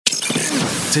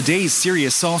Today's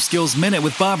Serious Soft Skills Minute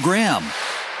with Bob Graham.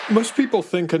 Most people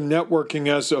think of networking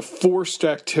as a forced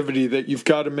activity that you've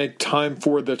got to make time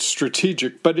for that's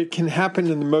strategic, but it can happen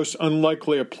in the most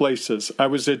unlikely of places. I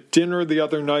was at dinner the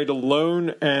other night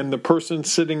alone, and the person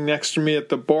sitting next to me at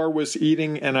the bar was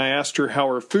eating, and I asked her how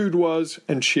her food was,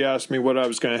 and she asked me what I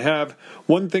was going to have.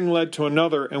 One thing led to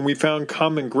another, and we found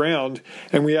common ground,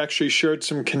 and we actually shared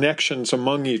some connections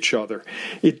among each other.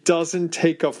 It doesn't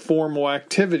take a formal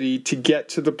activity to get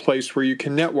to the place where you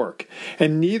can network,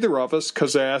 and neither of us,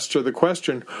 because I asked her the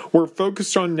question, were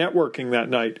focused on networking that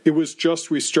night. It was just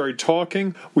we started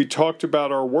talking, we talked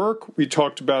about our work, we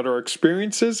talked about our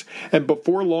experiences, and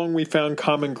before long we found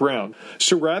common ground.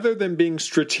 So rather than being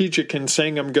strategic and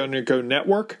saying I'm going to go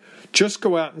network, just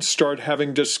go out and start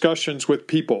having discussions with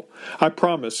people. I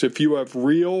promise, if you have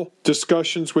real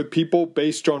discussions with people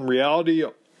based on reality,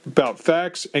 about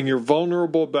facts, and you're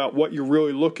vulnerable about what you're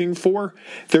really looking for,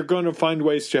 they're going to find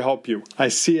ways to help you. I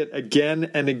see it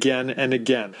again and again and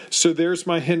again. So there's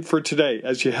my hint for today.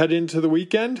 As you head into the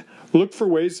weekend, look for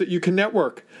ways that you can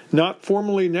network. Not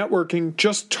formally networking,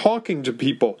 just talking to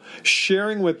people,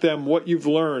 sharing with them what you've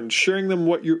learned, sharing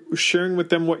with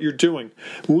them what you're doing,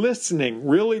 listening,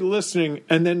 really listening,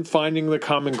 and then finding the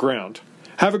common ground.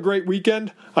 Have a great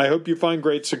weekend. I hope you find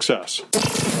great success.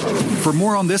 For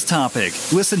more on this topic,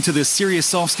 listen to the Serious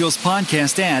Soft Skills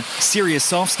podcast at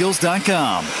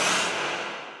SeriousSoftSkills.com.